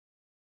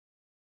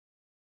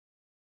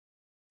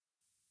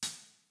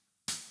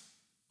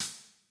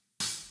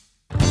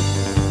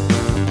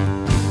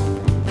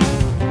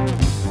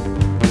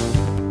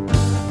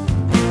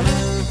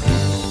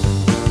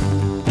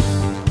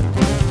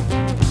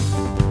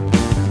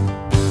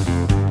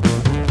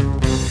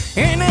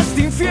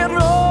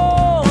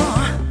infierno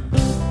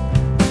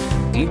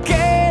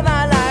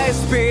queda la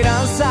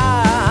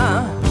esperanza.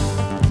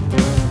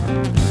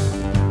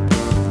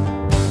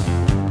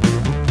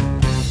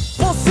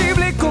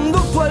 Posible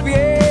conducto al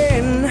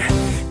bien,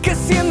 que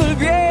siendo el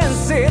bien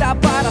será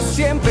para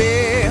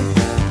siempre.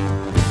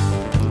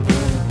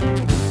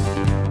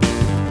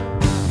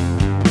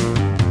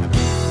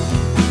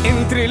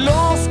 Entre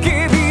los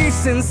que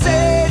dicen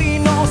ser y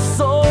no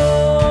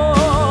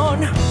son,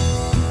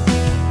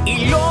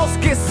 y los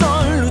que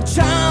son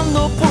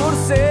luchando por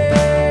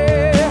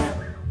ser,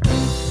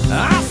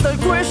 hasta el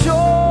cuello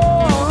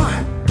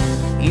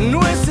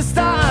no es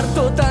estar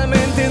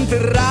totalmente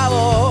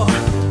enterrado.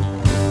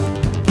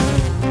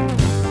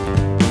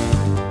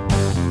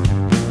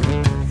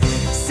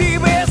 Si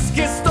ves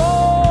que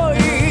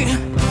estoy,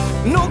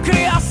 no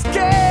creas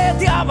que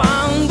te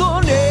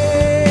abandoné.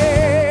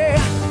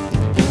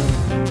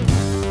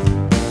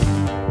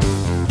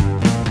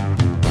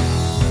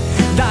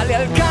 Dale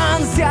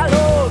alcance a